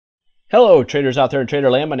Hello traders out there in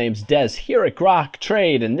Traderland, my name's Des here at Grok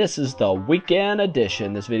Trade, and this is the weekend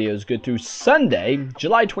edition. This video is good through Sunday,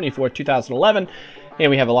 July 24th, 2011, and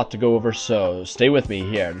we have a lot to go over, so stay with me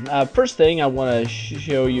here. First thing, I want to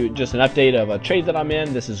show you just an update of a trade that I'm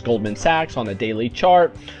in. This is Goldman Sachs on the daily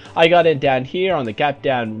chart. I got in down here on the gap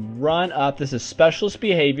down run up. This is specialist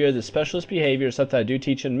behavior. The specialist behavior is something I do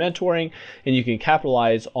teach in mentoring, and you can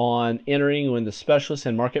capitalize on entering when the specialists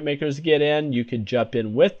and market makers get in. You can jump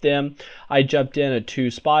in with them. I jumped in at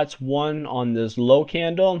two spots, one on this low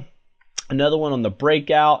candle, another one on the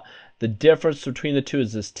breakout. The difference between the two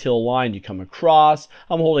is this teal line you come across.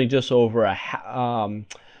 I'm holding just over a half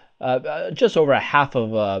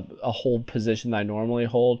of a hold position that I normally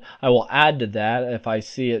hold. I will add to that if I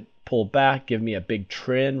see it pull back, give me a big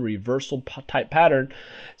trend reversal type pattern,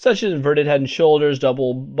 such as inverted head and shoulders,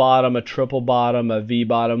 double bottom, a triple bottom, a V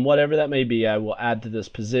bottom, whatever that may be. I will add to this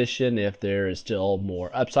position if there is still more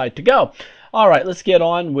upside to go. All right, let's get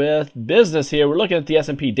on with business here. We're looking at the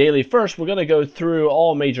S&P daily first. We're going to go through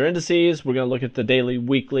all major indices. We're going to look at the daily,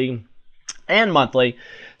 weekly, and monthly.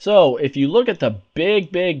 So if you look at the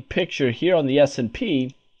big picture here on the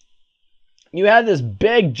S&P, you have this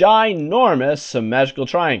big, ginormous symmetrical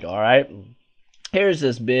triangle, all right? Here's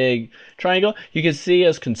this big triangle. You can see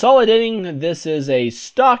us consolidating. This is a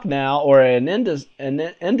stock now, or an index,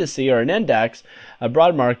 or an index, a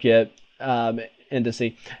broad market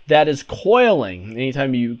indice that is coiling.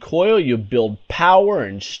 Anytime you coil, you build power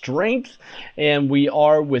and strength, and we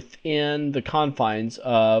are within the confines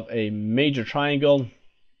of a major triangle.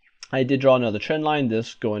 I did draw another trend line,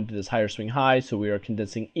 this going to this higher swing high, so we are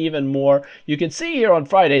condensing even more. You can see here on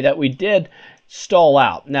Friday that we did stall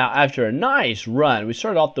out. Now, after a nice run, we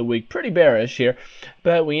started off the week pretty bearish here,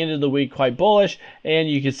 but we ended the week quite bullish, and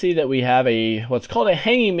you can see that we have a what's called a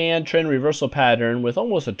hanging man trend reversal pattern with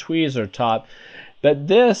almost a tweezer top. But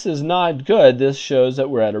this is not good. This shows that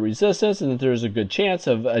we're at a resistance and that there's a good chance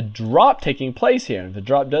of a drop taking place here. If the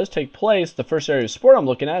drop does take place, the first area of support I'm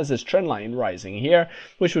looking at is this trend line rising here,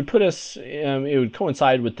 which would put us, it would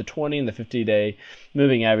coincide with the 20 and the 50-day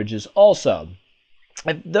moving averages also.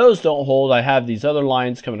 If those don't hold, I have these other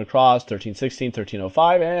lines coming across, 1316,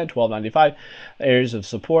 1305, and 1295 areas of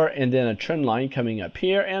support, and then a trend line coming up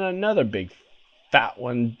here, and another big fat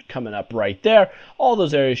one coming up right there. All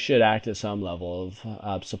those areas should act at some level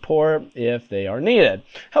of support if they are needed.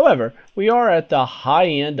 However, we are at the high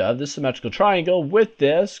end of the symmetrical triangle. With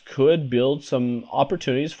this, could build some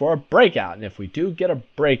opportunities for a breakout. And if we do get a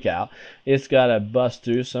breakout, it's got to bust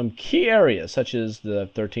through some key areas, such as the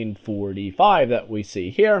 1345 that we see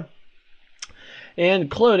here,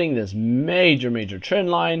 including this major trend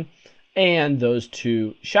line, and those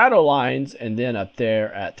two shadow lines, and then up there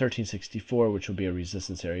at 1364, which will be a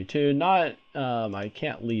resistance area too. Not, I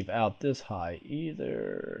can't leave out this high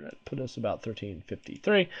either. That put us about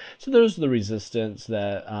 1353. So those are the resistance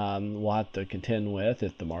that we'll have to contend with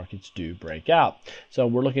if the markets do break out. So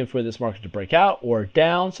we're looking for this market to break out or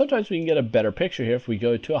down. Sometimes we can get a better picture here if we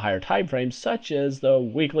go to a higher time frame, such as the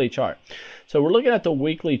weekly chart. So we're looking at the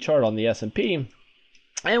weekly chart on the S&P.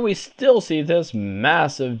 And we still see this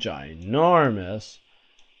massive, ginormous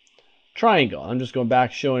triangle. I'm just going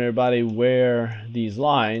back showing everybody where these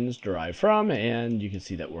lines derive from, and you can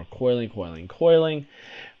see that we're coiling.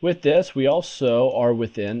 With this, we also are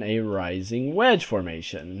within a rising wedge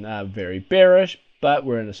formation. Very bearish, but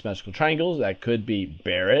we're in a symmetrical triangle. That could be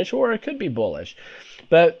bearish or it could be bullish.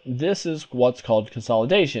 But this is what's called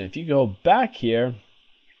consolidation. If you go back here,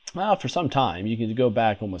 well, for some time, you can go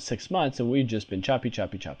back almost 6 months, and we've just been choppy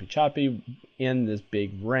in this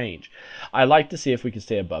big range. I like to see if we can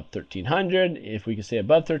stay above 1300. If we can stay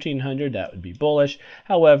above 1300, that would be bullish.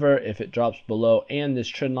 However, if it drops below and this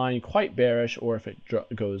trend line, quite bearish, or if it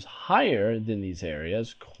goes higher than these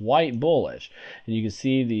areas, quite bullish. And you can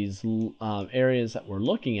see these areas that we're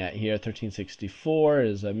looking at here. 1364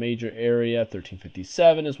 is a major area.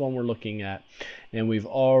 1357 is one we're looking at. And we've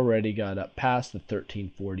already got up past the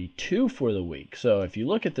 1342 for the week. So if you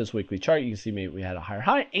look at this weekly chart, you can see maybe we had a higher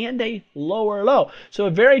high and a lower low. So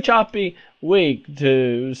a very choppy week,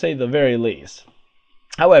 to say the very least.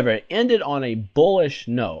 However, it ended on a bullish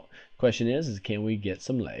note. Question is can we get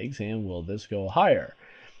some legs, and will this go higher?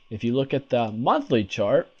 If you look at the monthly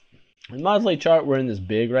chart, we're in this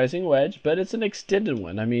big rising wedge, but it's an extended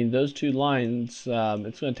one. I mean, those two lines,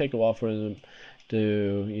 it's going to take a while for them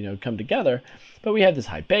to come together, but we have this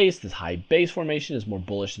high base. This high base formation is more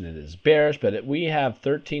bullish than it is bearish, but we have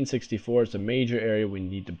 1364. It's a major area we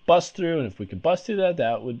need to bust through, and if we could bust through that,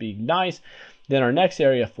 that would be nice. Then our next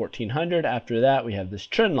area, 1400. After that, we have this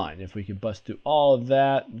trend line. If we could bust through all of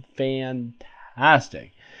that,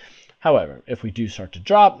 fantastic. However, if we do start to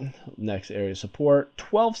drop, next area of support,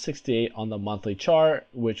 1268 on the monthly chart,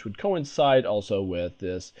 which would coincide also with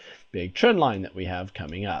this big trend line that we have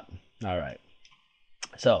coming up. All right.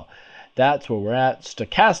 So that's where we're at.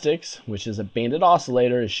 Stochastics, which is a banded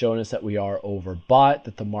oscillator, is showing us that we are overbought,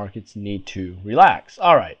 that the markets need to relax.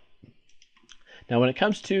 All right. Now, when it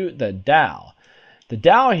comes to the Dow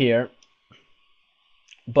here,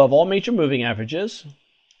 above all major moving averages,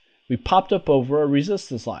 we popped up over a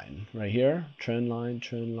resistance line right here. Trend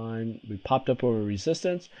line. We popped up over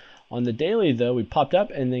resistance. On the daily, though, we popped up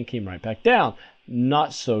and then came right back down.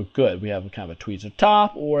 Not so good. We have a kind of a tweezer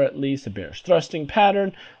top, or at least a bearish thrusting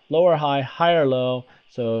pattern. Lower high, higher low.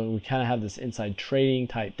 So we kind of have this inside trading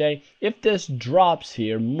type day. If this drops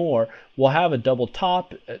here more, we'll have a double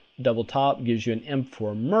top. Double top gives you an M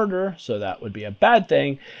for murder, so that would be a bad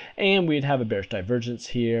thing. And we'd have a bearish divergence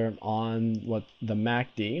here on what the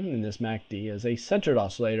MACD, and this MACD is a centered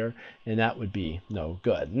oscillator, and that would be no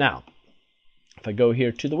good. Now, if I go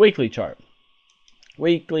here to the weekly chart,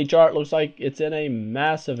 weekly chart looks like it's in a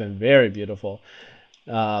massive and very beautiful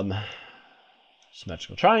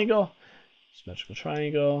symmetrical triangle. Symmetrical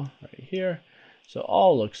triangle right here. So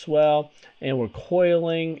all looks well, and we're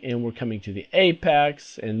coiling, and we're coming to the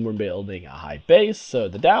apex, and we're building a high base. So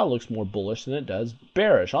the Dow looks more bullish than it does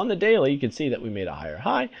bearish. On the daily, you can see that we made a higher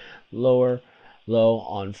high, lower low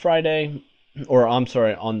on Friday, or I'm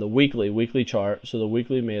sorry, on the weekly chart. So the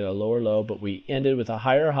weekly made a lower low, but we ended with a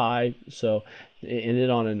higher high. So it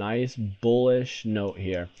ended on a nice bullish note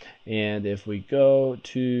here. And if we go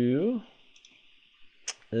to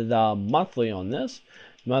the monthly on this,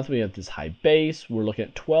 monthly we have this high base. We're looking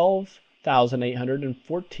at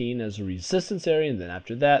 12,814 as a resistance area, and then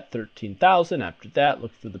after that 13,000. After that,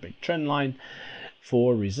 look for the big trend line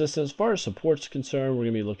for resistance. As far as support's concerned, we're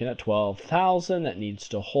going to be looking at 12,000. That needs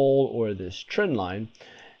to hold, or this trend line,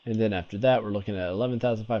 and then after that we're looking at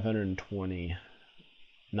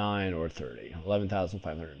 11,529 or 30.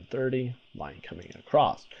 11,530 line coming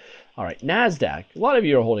across. All right, NASDAQ. A lot of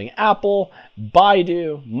you are holding Apple,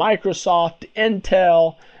 Baidu, Microsoft,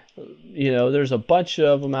 Intel. You know, there's a bunch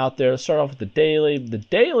of them out there. Let's start off with the daily. The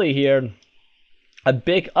daily here, a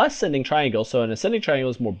big ascending triangle. So an ascending triangle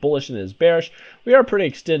is more bullish than it is bearish. We are pretty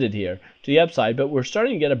extended here to the upside, but we're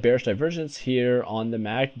starting to get a bearish divergence here on the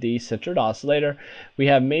MACD centered oscillator. We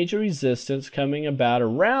have major resistance coming about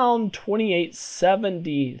around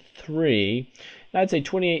 2873. I'd say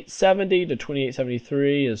 2870 to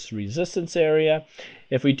 2873 is resistance area.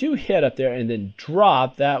 If we do hit up there and then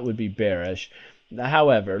drop, that would be bearish.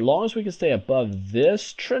 However, as long as we can stay above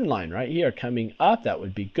this trend line right here coming up, that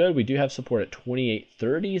would be good. We do have support at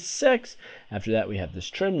 2836. After that, we have this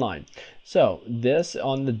trend line. So this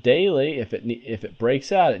on the daily, if it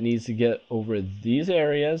breaks out, it needs to get over these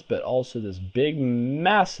areas, but also this big,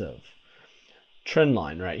 massive trend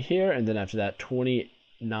line right here. And then after that,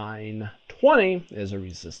 2920 is a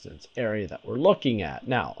resistance area that we're looking at.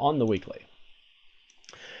 Now, on the weekly.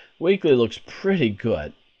 Weekly looks pretty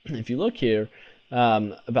good. If you look here,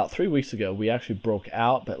 about 3 weeks ago, we actually broke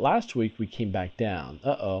out, but last week we came back down.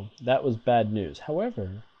 That was bad news.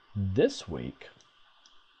 However, this week,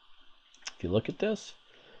 if you look at this,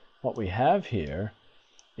 what we have here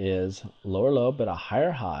is lower low, but a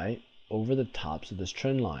higher high over the tops of this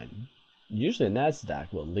trend line. Usually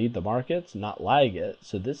NASDAQ will lead the markets, not lag it.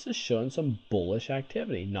 So this is showing some bullish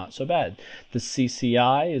activity. Not so bad. The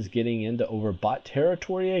CCI is getting into overbought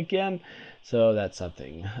territory again. So that's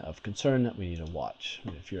something of concern that we need to watch.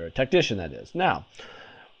 If you're a technician, that is. Now,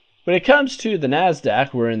 when it comes to the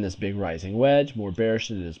NASDAQ, we're in this big rising wedge, more bearish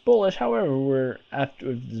than it is bullish. However,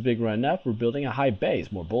 after this big run up, we're building a high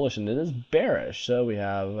base, more bullish than it is bearish. So we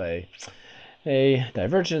have a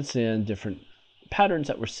divergence in different patterns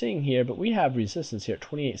that we're seeing here, but we have resistance here at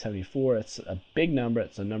 2874. It's a big number.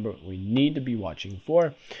 It's a number we need to be watching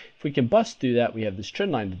for. If we can bust through that, we have this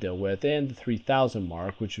trend line to deal with and the 3000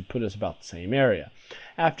 mark, which would put us about the same area.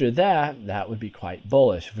 After that, that would be quite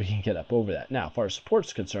bullish if we can get up over that. Now, as far as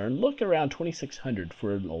support's concerned, look around 2600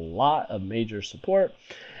 for a lot of major support.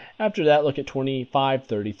 After that, look at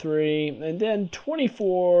 2533 and then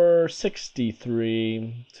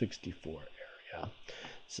 2463, 64 area.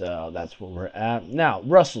 So that's where we're at. Now,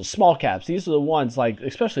 Russell, small caps. These are the ones, like,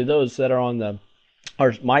 especially those that are on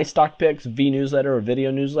my stock picks, V newsletter or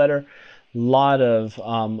video newsletter. A lot of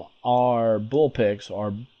our bull picks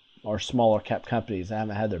are smaller cap companies that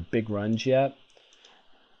haven't had their big runs yet.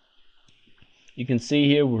 You can see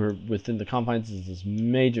here we're within the confines of this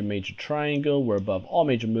major triangle. We're above all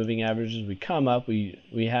major moving averages. We come up, we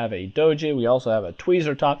have a doji, we also have a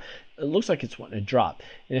tweezer top. It looks like it's wanting to drop.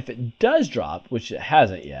 And if it does drop, which it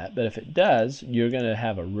hasn't yet, but if it does, you're going to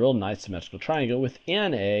have a real nice symmetrical triangle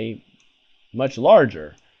within a much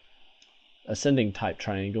larger ascending type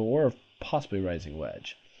triangle or possibly rising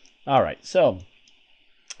wedge. All right, so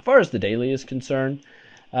as far as the daily is concerned,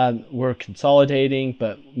 we're consolidating,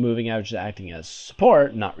 but moving averages acting as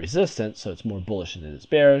support, not resistance, so it's more bullish than it is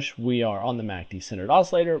bearish. We are on the MACD centered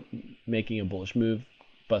oscillator, making a bullish move,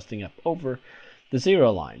 busting up over the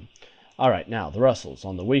 0 line. All right, now the Russells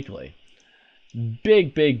on the weekly.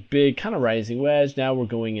 Big kind of rising wedge. Now we're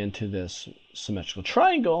going into this symmetrical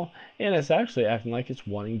triangle, and it's actually acting like it's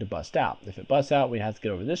wanting to bust out. If it busts out, we have to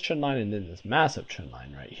get over this trend line and then this massive trend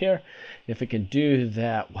line right here. If it can do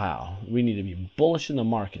that, wow, we need to be bullish in the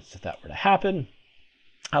markets if that were to happen.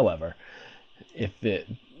 However, if it,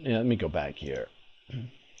 let me go back here.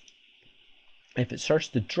 If it starts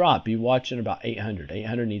to drop, be watching about 800.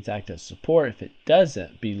 800 needs to act as support. If it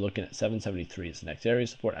doesn't, be looking at 773 as the next area of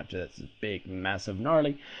support. After that's this big, massive,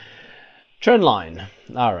 gnarly trend line.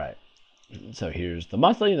 All right. So here's the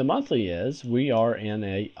monthly. The monthly is we are in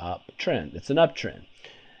a uptrend. It's an uptrend.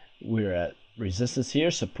 We're at resistance here,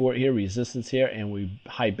 support here, resistance here, and we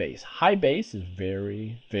high base. High base is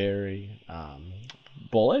very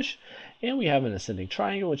bullish. And we have an ascending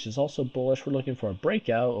triangle, which is also bullish. We're looking for a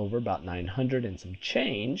breakout over about 900 and some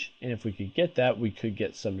change. And if we could get that, we could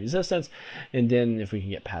get some resistance. And then if we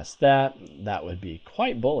can get past that, that would be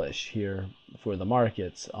quite bullish here for the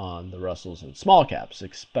markets on the Russells and small caps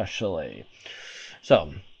especially.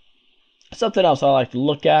 So something else I like to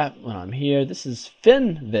look at when I'm here, this is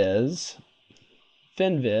FinViz.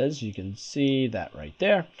 FinViz, you can see that right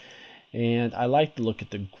there. And I like to look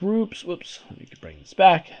at the groups. Whoops, let me bring this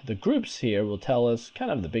back. The groups here will tell us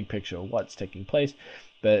kind of the big picture of what's taking place.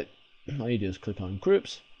 But all you do is click on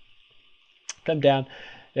groups, come down.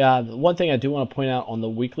 One thing I do want to point out on the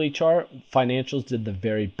weekly chart, financials did the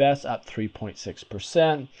very best, up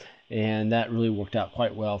 3.6%. And that really worked out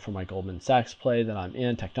quite well for my Goldman Sachs play that I'm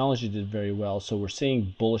in. Technology did very well, so we're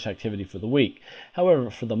seeing bullish activity for the week.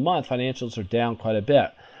 However, for the month, financials are down quite a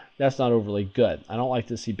bit. That's not overly good. I don't like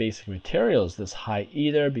to see basic materials this high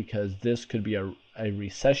either, because this could be a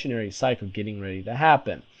recessionary cycle getting ready to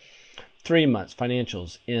happen. 3 months,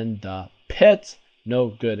 financials in the pits, no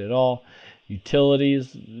good at all.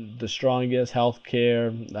 Utilities, the strongest.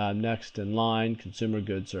 Healthcare, next in line. Consumer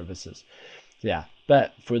goods, services. Yeah,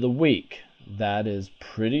 but for the week, that is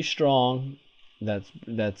pretty strong.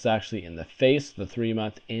 That's actually in the face of the 3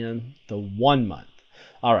 month and the 1 month.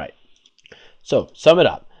 All right, so sum it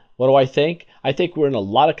up. What do I think? I think we're in a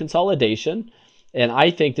lot of consolidation, and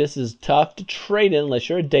I think this is tough to trade in unless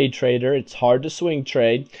you're a day trader. It's hard to swing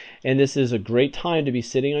trade, and this is a great time to be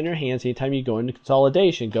sitting on your hands anytime you go into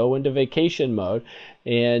consolidation. Go into vacation mode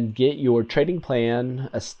and get your trading plan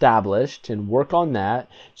established and work on that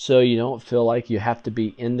so you don't feel like you have to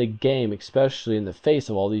be in the game, especially in the face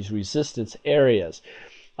of all these resistance areas.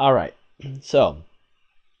 All right, so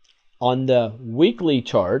on the weekly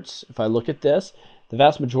charts, if I look at this, the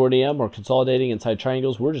vast majority of them are consolidating inside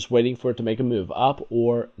triangles. We're just waiting for it to make a move up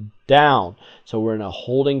or down. So we're in a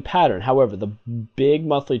holding pattern. However, the big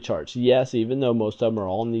monthly charts, yes, even though most of them are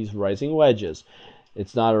all in these rising wedges,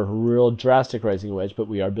 it's not a real drastic rising wedge, but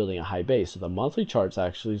we are building a high base. So the monthly chart's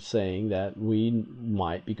actually saying that we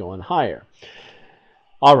might be going higher.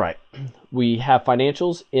 All right, we have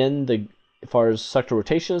financials in the, as far as sector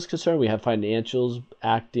rotation is concerned, we have financials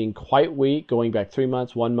acting quite weak, going back 3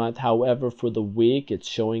 months, 1 month. However, for the week, it's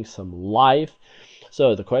showing some life.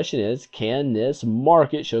 So the question is, can this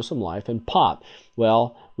market show some life and pop?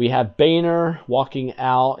 Well, we have Boehner walking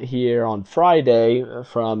out here on Friday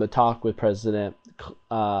from a talk with President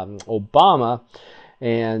Obama,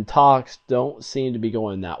 and talks don't seem to be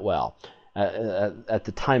going that well at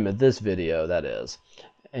the time of this video, that is.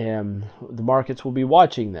 And the markets will be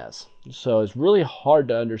watching this. So it's really hard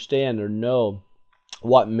to understand or know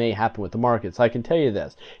what may happen with the markets. I can tell you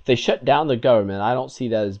this: if they shut down the government, I don't see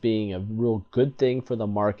that as being a real good thing for the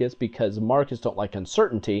markets, because the markets don't like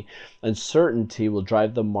uncertainty. Uncertainty will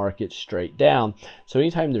drive the market straight down. So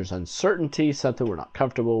anytime there's uncertainty, something we're not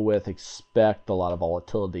comfortable with, expect a lot of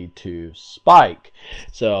volatility to spike.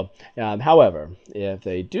 So however, if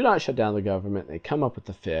they do not shut down the government, they come up with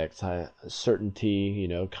the fix,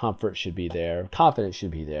 certainty, comfort should be there, confidence should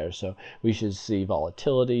be there. So we should see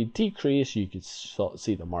volatility decrease. You could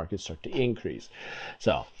see the market start to increase.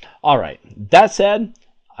 So, all right. That said,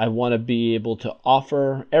 I want to be able to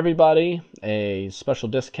offer everybody a special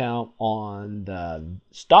discount on the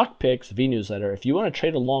Stock Picks V newsletter. If you want to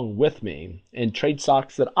trade along with me and trade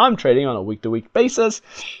stocks that I'm trading on a week-to-week basis,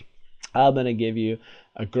 I'm going to give you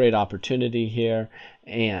a great opportunity here.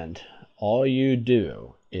 And all you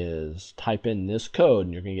do is type in this code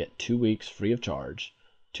and you're going to get 2 weeks free of charge.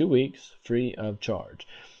 2 weeks free of charge.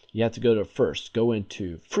 You have to go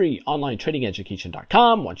into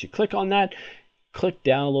freeonlinetradingeducation.com. Once you click on that, click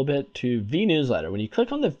down a little bit to V newsletter. When you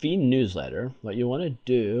click on the V newsletter, what you want to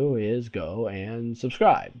do is go and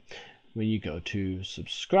subscribe. When you go to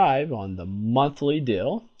subscribe on the monthly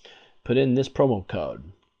deal, put in this promo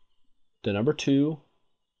code, the number 2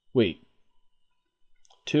 week,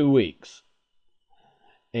 2 weeks.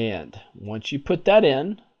 And once you put that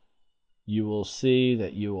in, you will see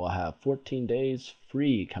that you will have 14 days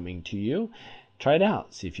free coming to you. Try it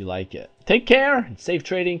out, see if you like it. Take care and safe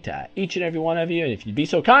trading to each and every one of you. And if you'd be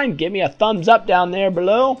so kind, give me a thumbs up down there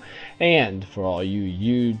below. And for all you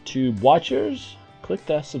YouTube watchers, click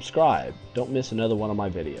the subscribe. Don't miss another one of my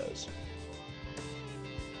videos.